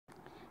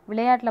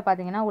விளையாட்டில்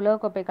பார்த்தீங்கன்னா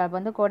உலகக்கோப்பை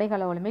கால்பந்து,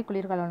 கோடைக்கால ஒலிம்பிக்,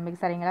 குளிர்கால ஒலிம்பிக்.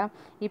 சரிங்களா?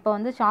 இப்போ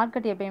வந்து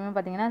ஷார்ட்கட் எப்பயுமே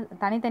பார்த்தீங்கன்னா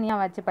தனித்தனியாக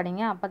வச்சு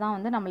படிங்க. அப்போ தான்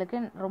வந்து நம்மளுக்கு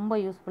ரொம்ப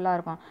யூஸ்ஃபுல்லாக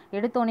இருக்கும்.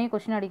 எடுத்தோடனே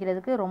கொஷின்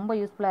அடிக்கிறதுக்கு ரொம்ப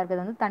யூஸ்ஃபுல்லாக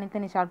இருக்கிறது வந்து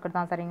தனித்தனி ஷார்ட்கட்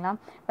தான். சரிங்களா?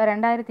 இப்போ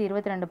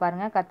 2022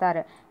 பாருங்கள்,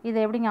 கத்தார். இது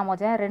எப்படி ஞாபகம்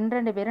வச்சேன்?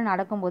 ரெண்டு பேரும்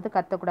நடக்கும்போது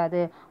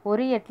கத்தக்கூடாது,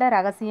 ஒரு எட்டில்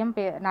ரகசியம்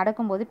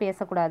நடக்கும்போது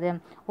பேசக்கூடாது,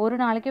 ஒரு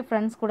நாளைக்கு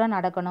ஃப்ரெண்ட்ஸ் கூட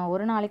நடக்கணும்,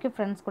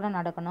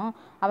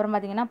 அப்புறம்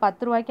பார்த்தீங்கன்னா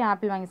 10 ரூபாய்க்கு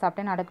ஆப்பிள் வாங்கி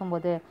சாப்பிட்டேன்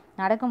நடக்கும்போது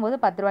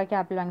 10 ரூபாய்க்கு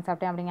ஆப்பிள் வாங்கி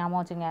சாப்பிட்டேன் அப்படி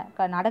ஞாபகம் வச்சுங்க.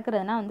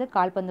 நடக்கிறதுனா வந்து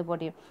கால்பந்து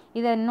போட்டி.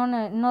 இதை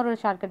இன்னொரு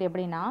ஷார்ட்கட்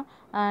எப்படின்னா,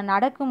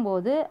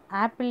 நடக்கும்போது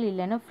ஆப்பிள்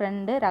இல்லைன்னு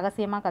ஃப்ரெண்டு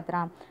ரகசியமாக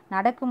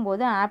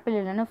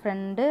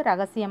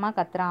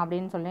கத்துறான்,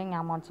 அப்படின்னு சொல்லி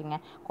ஞாபகம் வச்சுங்க.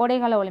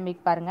 கோடைக்கால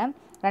ஒலிம்பிக் பாருங்கள்,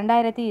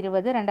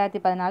 2020,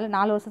 2014,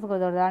 4 வருஷத்துக்கு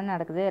ஒரு தடவை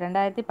நடக்குது.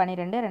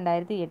 2012,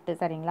 2008.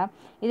 சரிங்களா?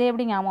 இதை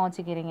எப்படி ஞாபகம்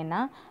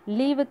வச்சுக்கிறீங்கன்னா,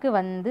 லீவுக்கு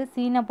வந்து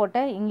சீனை போட்ட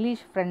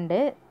இங்கிலீஷ் ஃப்ரெண்டு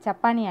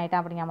ஜப்பானி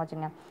ஆகிட்டான் அப்படி ஞாபகம்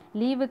வச்சுங்க.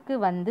 லீவுக்கு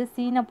வந்து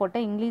சீனை போட்ட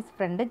இங்கிலீஷ்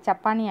ஃப்ரெண்டு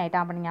ஜப்பானி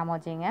ஆகிட்டான் அப்படி ஞாபகம்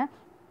வச்சுங்க.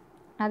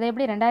 அதை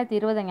எப்படி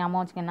 2020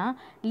 ஞாபகம் வச்சுங்கன்னா,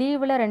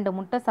 லீவில் 2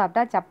 முட்டை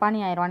சாப்பிட்டா ஜப்பானி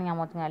ஆயிடுவான்னு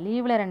ஞாபகம் வச்சுங்க.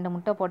 லீவில் 2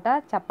 முட்டை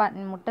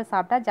போட்டால் முட்டை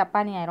சாப்பிட்டா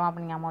ஜப்பானி ஆயிரும்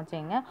அப்படின்னு ஞாபகம்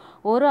வச்சுங்க.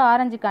 ஒரு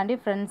ஆரஞ்சுக்காண்டி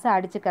ஃப்ரெண்ட்ஸு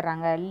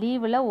அடிச்சுக்கிறாங்க,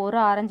 லீவில் ஒரு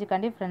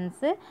ஆரஞ்சுக்காண்டி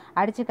ஃப்ரெண்ட்ஸு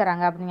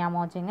அடிச்சுக்கிறாங்க அப்படின்னு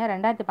ஞாபகம் வச்சுங்க.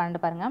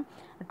 2012 பாருங்கள்,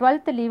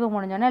 12th லீவு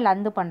முடிஞ்சோடனே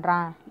லந்து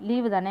பண்ணுறான்.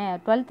 லீவு தானே,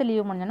 12th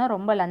லீவு முடிஞ்சோன்னா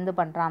ரொம்ப லந்து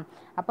பண்ணுறான்.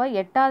 அப்போ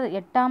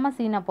எட்டாமல்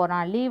சீனை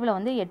போடுறான், லீவில்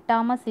வந்து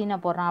எட்டாமல் சீனை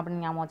போடுறான்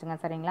அப்படின்னு ஞாபகம் வச்சுங்க.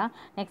 சரிங்களா?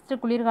 நெக்ஸ்ட்டு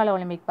குளிர்கால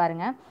ஒலிம்பிக்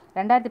பாருங்கள்,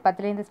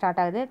 2010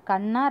 ஸ்டார்ட் ஆகுது.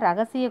 கண்ணா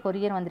ரகசிய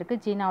கொரியர் வந்திருக்கு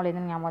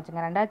சீனாவிலேருந்து ஞாபகம்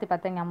வச்சுங்க.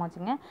 2010 ஞாபகம்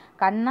வச்சுங்க.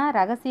 கண்ணா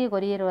ரகசிய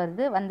கொரியர்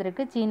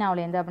வந்திருக்கு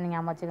சீனாவிலேருந்து அப்படின்னு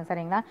ஞாபகம் வச்சுங்க.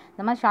 சரிங்களா?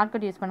 இந்த மாதிரி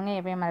ஷார்ட்கட் யூஸ் பண்ணுங்கள்,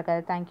 எப்பயும்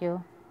மறக்காது. தேங்க்யூ.